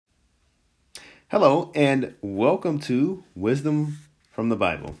Hello, and welcome to Wisdom from the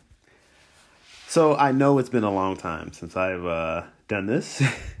Bible. So I know it's been a long time since I've done this,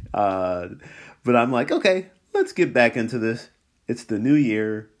 but I'm like, okay, let's get back into this. It's the new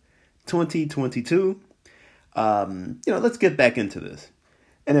year, 2022. Let's get back into this.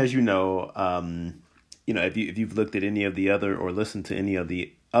 And as if you've looked at any of the other or listened to any of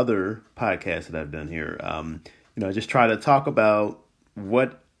the other podcasts that I've done here, I just try to talk about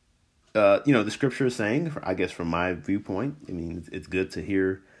what the scripture is saying, I guess, from my viewpoint. I mean, it's good to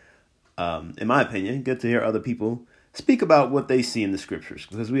hear, in my opinion, good to hear other people speak about what they see in the scriptures,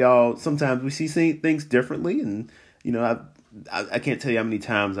 because sometimes we see things differently. And, I can't tell you how many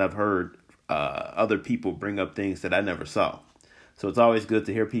times I've heard other people bring up things that I never saw. So it's always good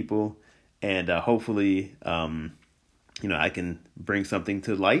to hear people, and hopefully, I can bring something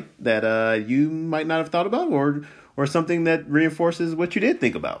to light that you might not have thought about, or something that reinforces what you did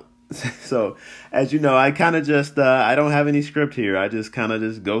think about. So, as you know, I kind of just, I don't have any script here. I just kind of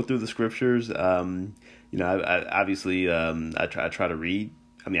just go through the scriptures. I obviously, I try to read.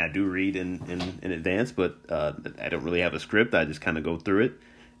 I mean, I do read in advance, but I don't really have a script. I just kind of go through it.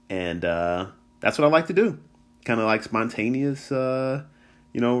 And that's what I like to do. Kind of like spontaneous,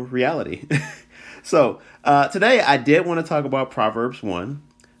 reality. So, today I did want to talk about Proverbs 1.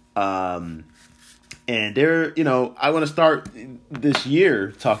 And I want to start this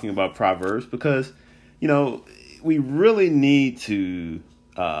year talking about Proverbs because, we really need to,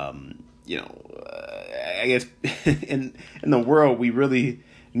 I guess in the world, we really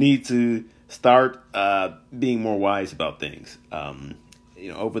need to start being more wise about things.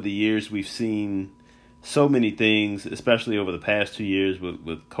 Over the years, we've seen so many things, especially over the past 2 years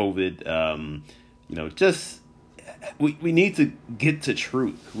with COVID. We need to get to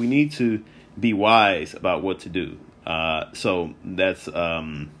truth. We need to be wise about what to do. So that's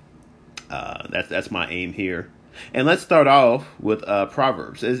my aim here. And let's start off with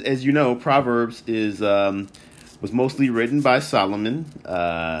Proverbs. As you know, Proverbs was mostly written by Solomon.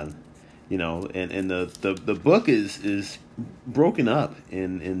 And the book is broken up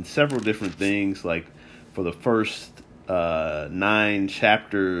in several different things. Like for the first 9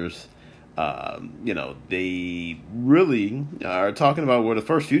 chapters, they really are talking about where the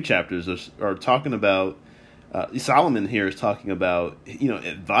first few chapters are talking about. Solomon here is talking about,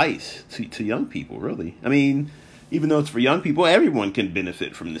 advice to young people, really. I mean, even though it's for young people, everyone can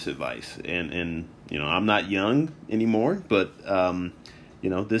benefit from this advice. And I'm not young anymore, but,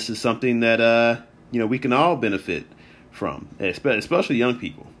 this is something that, we can all benefit from, especially young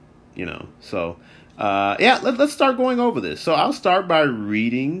people, So, let's start going over this. So I'll start by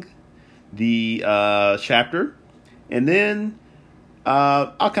reading the chapter, and then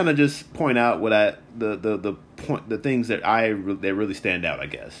I'll kind of just point out the things that that really stand out, I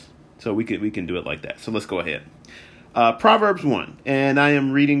guess. So we can do it like that. So let's go ahead. Proverbs 1, and I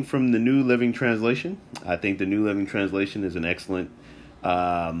am reading from the New Living Translation. I think the New Living Translation is an excellent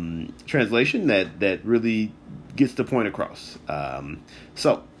translation that really gets the point across. Let's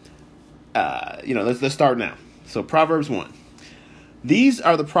start now. So Proverbs 1. These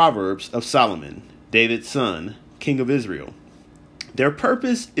are the Proverbs of Solomon, David's son, king of Israel. Their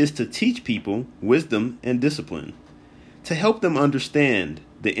purpose is to teach people wisdom and discipline, to help them understand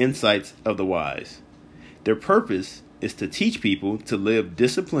the insights of the wise. Their purpose is to teach people to live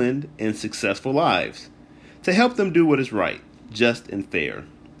disciplined and successful lives, to help them do what is right, just, and fair.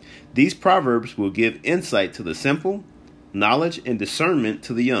 These Proverbs will give insight to the simple, knowledge and discernment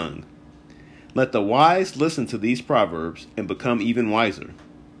to the young. Let the wise listen to these Proverbs and become even wiser.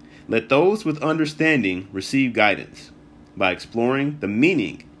 Let those with understanding receive guidance by exploring the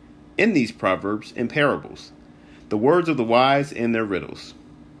meaning in these Proverbs and parables, the words of the wise and their riddles.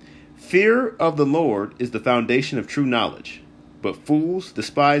 Fear of the Lord is the foundation of true knowledge, but fools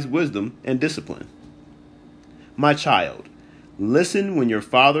despise wisdom and discipline. My child, listen when your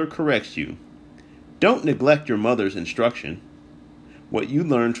father corrects you. Don't neglect your mother's instruction. What you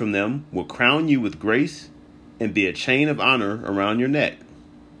learn from them will crown you with grace and be a chain of honor around your neck.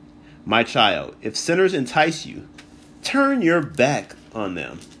 My child, if sinners entice you, turn your back on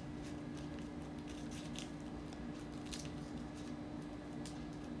them.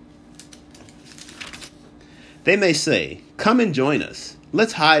 They may say, "Come and join us.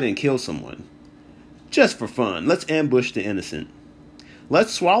 Let's hide and kill someone. Just for fun, let's ambush the innocent.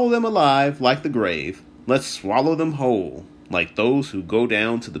 Let's swallow them alive like the grave. Let's swallow them whole, like those who go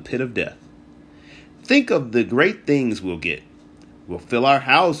down to the pit of death. Think of the great things we'll get. We'll fill our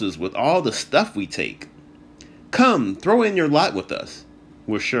houses with all the stuff we take. Come, throw in your lot with us.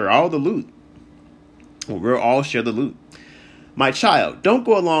 We'll share all the loot. We'll all share the loot. My child, don't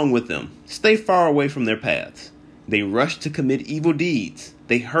go along with them. Stay far away from their paths. They rush to commit evil deeds.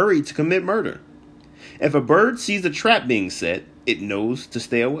 They hurry to commit murder. If a bird sees a trap being set, it knows to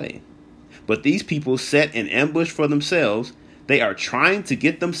stay away. But these people set an ambush for themselves. They are trying to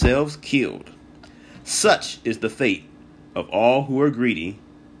get themselves killed. Such is the fate of all who are greedy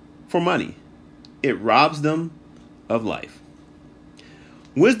for money. It robs them of life.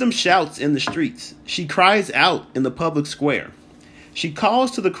 Wisdom shouts in the streets. She cries out in the public square. She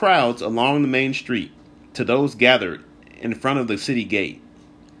calls to the crowds along the main street, to those gathered in front of the city gate.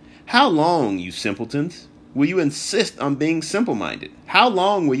 How long, you simpletons, will you insist on being simple-minded? How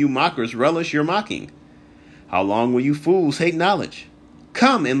long will you mockers relish your mocking? How long will you fools hate knowledge?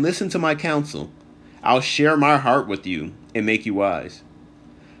 Come and listen to my counsel. I'll share my heart with you and make you wise.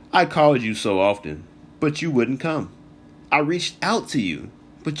 I called you so often, but you wouldn't come. I reached out to you,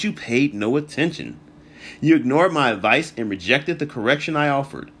 but you paid no attention. You ignored my advice and rejected the correction I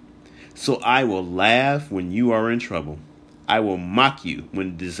offered. So I will laugh when you are in trouble. I will mock you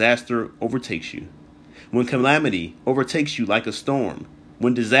when disaster overtakes you. When calamity overtakes you like a storm.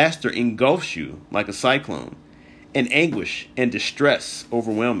 When disaster engulfs you like a cyclone. And anguish and distress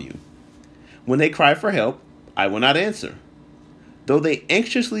overwhelm you. When they cry for help, I will not answer. Though they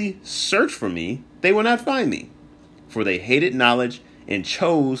anxiously search for me, they will not find me. For they hated knowledge and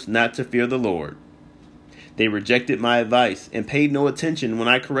chose not to fear the Lord. They rejected my advice and paid no attention when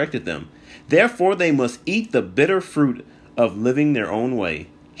I corrected them. Therefore they must eat the bitter fruit of living their own way,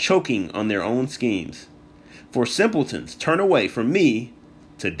 choking on their own schemes. For simpletons turn away from me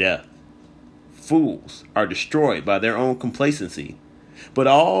to death. Fools are destroyed by their own complacency. But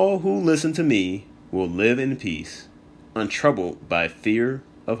all who listen to me will live in peace, untroubled by fear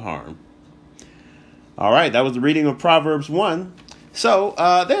of harm. All right, that was the reading of Proverbs 1. So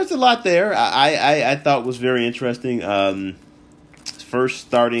there's a lot there I thought was very interesting. First,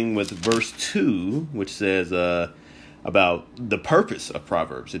 starting with verse 2, which says about the purpose of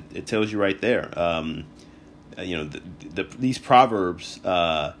Proverbs. It tells you right there. These Proverbs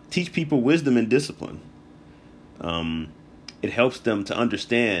teach people wisdom and discipline. It helps them to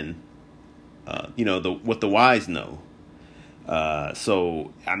understand, what the wise know.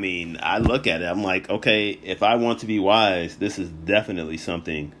 So, I mean, I look at it, I'm like, okay, if I want to be wise, this is definitely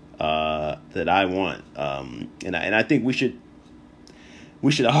something that I want. And I think we should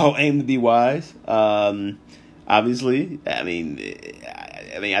all aim to be wise. Obviously,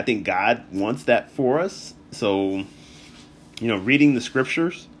 I think God wants that for us. So, reading the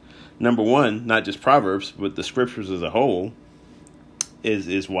scriptures, number one, not just Proverbs, but the scriptures as a whole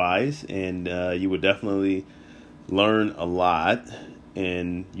is wise, and you would definitely learn a lot,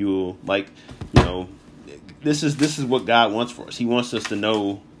 and you'll this is what God wants for us. He wants us to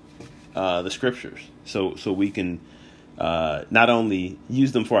know the scriptures, so we can not only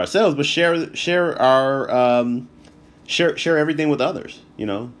use them for ourselves, but share everything with others.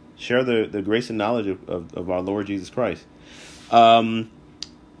 Share the grace and knowledge of our Lord Jesus Christ. And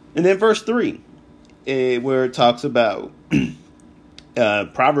then verse 3, where it talks about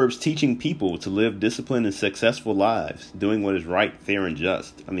Proverbs teaching people to live disciplined and successful lives, doing what is right, fair, and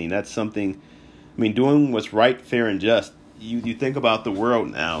just. That's something. Doing what's right, fair, and just. You think about the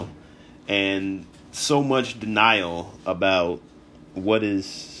world now, and so much denial about what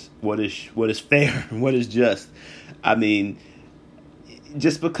is fair and what is just.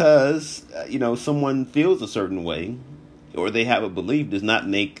 Just because someone feels a certain way or they have a belief does not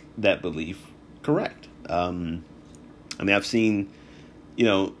make that belief correct. I've seen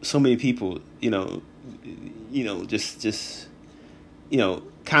so many people just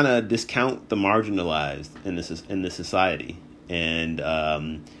kind of discount the marginalized in this society, and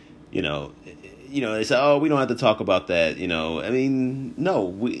they say, oh, we don't have to talk about that. No,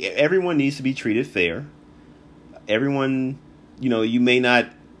 everyone needs to be treated fair. Everyone, you may not,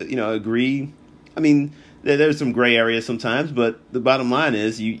 agree. There's some gray areas sometimes, but the bottom line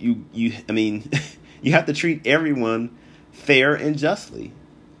is you have to treat everyone fair and justly.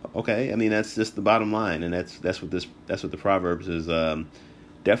 Okay. That's just the bottom line. And that's what the Proverbs is,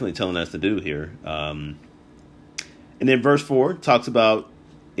 definitely telling us to do here. And then verse 4 talks about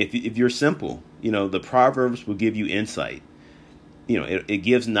if you're simple, the Proverbs will give you insight. It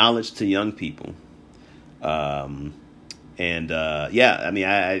gives knowledge to young people. I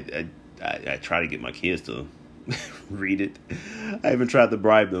try to get my kids to read it. I haven't tried to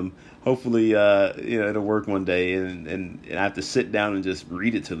bribe them. Hopefully, it'll work one day, and I have to sit down and just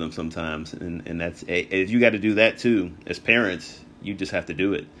read it to them sometimes. And that's, if you got to do that too, as parents, you just have to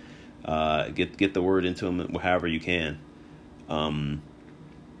do it. Get the word into them however you can.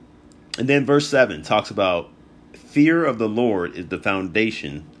 And then verse 7 talks about, fear of the Lord is the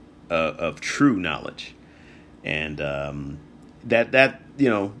foundation of true knowledge. And that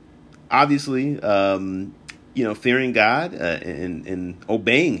obviously, fearing God and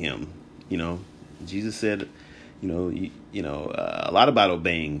obeying Him. Jesus said, a lot about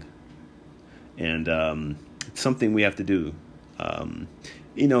obeying, and it's something we have to do.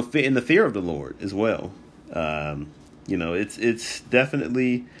 In the fear of the Lord as well. It's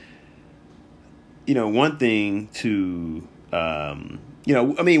definitely, one thing to,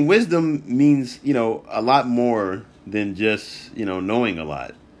 wisdom means, a lot more than just, knowing a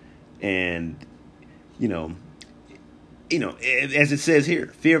lot. And, as it says here,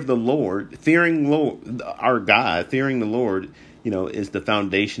 fear of the Lord, fearing our God, fearing the Lord, is the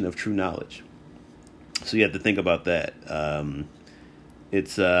foundation of true knowledge. So you have to think about that.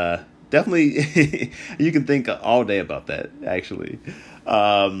 It's definitely, you can think all day about that, actually.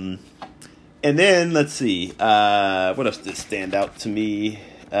 And then, let's see, what else did stand out to me?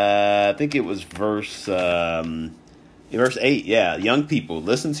 I think it was verse 8, yeah, young people,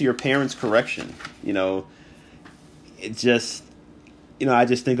 listen to your parents' correction. It just, I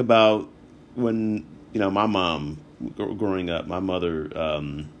just think about when, my mom, growing up, my mother,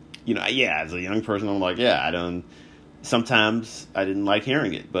 as a young person, I'm like, sometimes I didn't like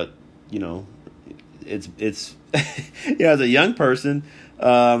hearing it, but, it's as a young person,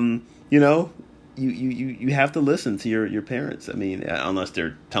 you have to listen to your parents. I mean, unless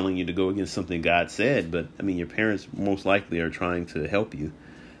they're telling you to go against something God said, but I mean, your parents most likely are trying to help you.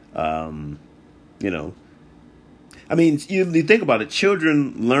 I mean, you think about it,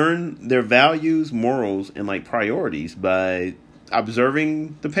 children learn their values, morals, and like priorities by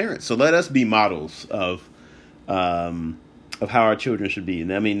observing the parents. So let us be models of how our children should be.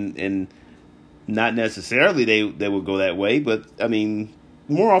 And I mean, and not necessarily they will go that way, but I mean,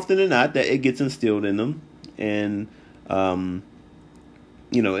 more often than not, that it gets instilled in them, and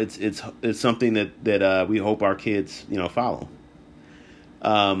it's something that we hope our kids follow.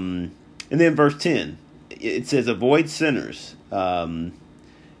 And then verse 10, it says, "Avoid sinners." Well,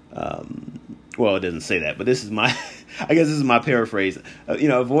 it doesn't say that, but this is my, I guess this is my paraphrase.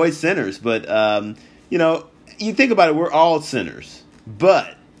 Avoid sinners, but you think about it, we're all sinners,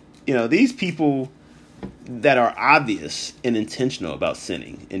 but these people that are obvious and intentional about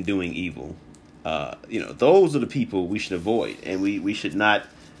sinning and doing evil, those are the people we should avoid, and we should not.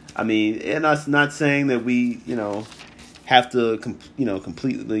 I mean, and us not saying that we have to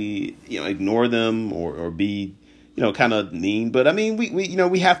completely ignore them or be kind of mean, but I mean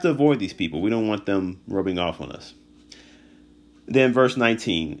we have to avoid these people. We don't want them rubbing off on us. Then verse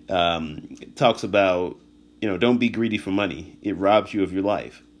 19 talks about don't be greedy for money. It robs you of your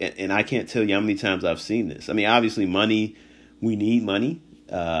life. And I can't tell you how many times I've seen this. I mean, obviously money, we need money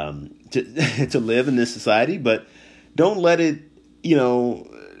to live in this society, but don't let it, don't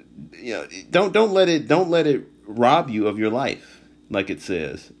let it rob you of your life, like it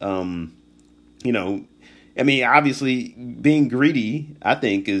says. I mean, obviously being greedy, I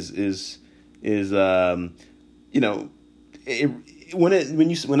think is when I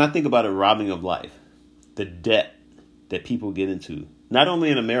think about a robbing of life, the debt that people get into, not only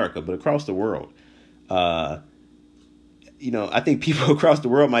in America, but across the world. I think people across the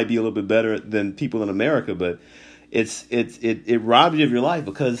world might be a little bit better than people in America, but it robs you of your life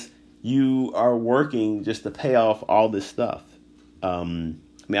because you are working just to pay off all this stuff. I mean,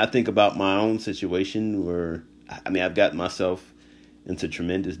 I think about my own situation where, I mean, I've gotten myself into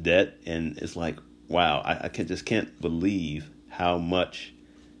tremendous debt, and it's like, wow, I just can't believe how much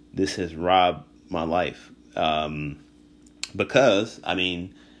this has robbed my life. Because I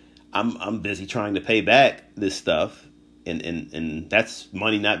mean, I'm busy trying to pay back this stuff, and that's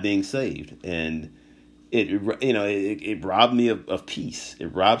money not being saved, and it robbed me of peace. It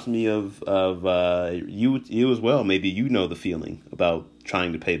robs me of you as well. Maybe the feeling about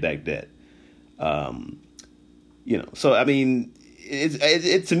trying to pay back debt. So I mean,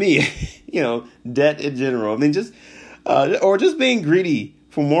 it's to me, debt in general. I mean, just or just being greedy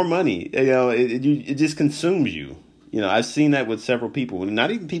for more money. It just consumes you. I've seen that with several people,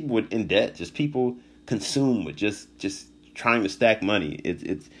 not even people in debt, just people consumed with just trying to stack money.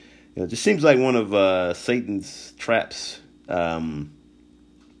 It just seems like one of Satan's traps. It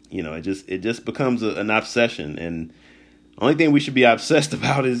just becomes an obsession, and the only thing we should be obsessed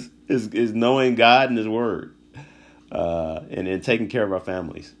about is knowing God and His Word, and taking care of our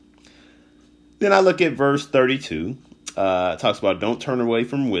families. Then I look at verse 32. It talks about don't turn away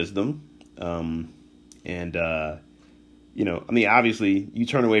from wisdom, I mean, obviously, you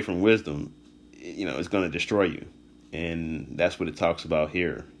turn away from wisdom, it's going to destroy you. And that's what it talks about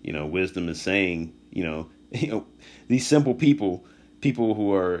here. Wisdom is saying, these simple people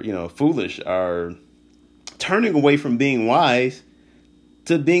who are, foolish, are turning away from being wise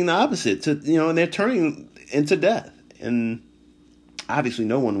to being the opposite, and they're turning into death. And obviously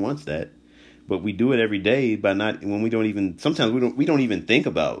no one wants that, but we do it every day sometimes we don't even think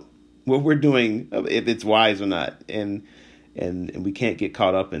about what we're doing, if it's wise or not. And we can't get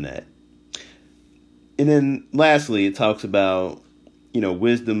caught up in that. And then lastly, it talks about,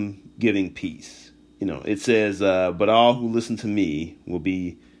 wisdom giving peace. It says, but all who listen to me will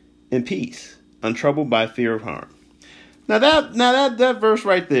be in peace, untroubled by fear of harm. Now that verse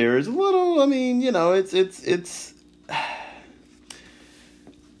right there is a little, it's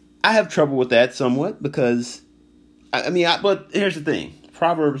I have trouble with that somewhat, because but here's the thing.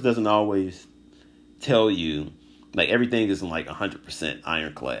 Proverbs doesn't always tell you, like, everything isn't like 100%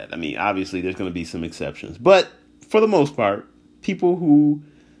 ironclad. Obviously there's going to be some exceptions, but for the most part, people who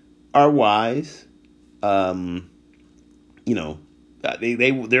are wise, they're going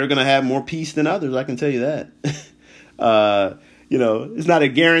to have more peace than others. I can tell you that. It's not a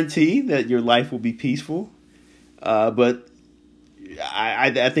guarantee that your life will be peaceful, but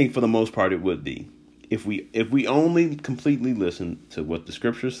I think for the most part it would be, if we only completely listen to what the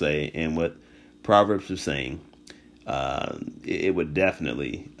scriptures say and what Proverbs is saying. It would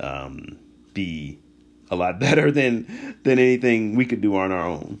definitely be a lot better than anything we could do on our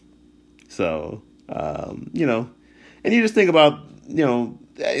own. So and you just think about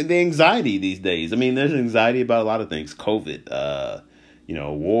the anxiety these days. There's anxiety about a lot of things. COVID,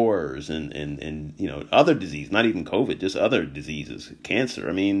 wars and other disease, not even COVID, just other diseases, cancer.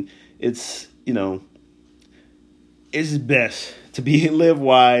 It's it's best to live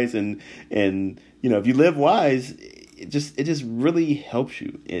wise, and if you live wise, it just really helps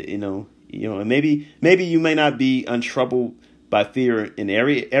you. And maybe you may not be untroubled by fear in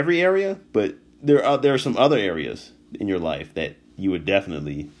every area, but there are some other areas in your life that you would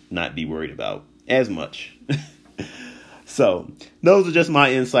definitely not be worried about as much. So those are just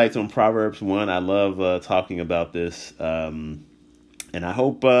my insights on Proverbs 1. I love talking about this, and I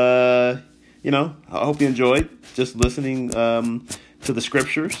hope I hope you enjoyed just listening to the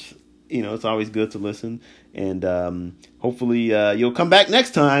scriptures. It's always good to listen, and hopefully you'll come back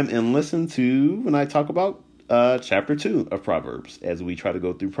next time and listen to when I talk about chapter 2 of Proverbs, as we try to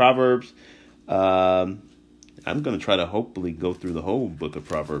go through Proverbs. I'm going to try to hopefully go through the whole book of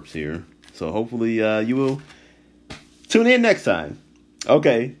Proverbs here. So hopefully you will tune in next time.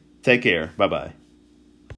 Okay, take care. Bye-bye.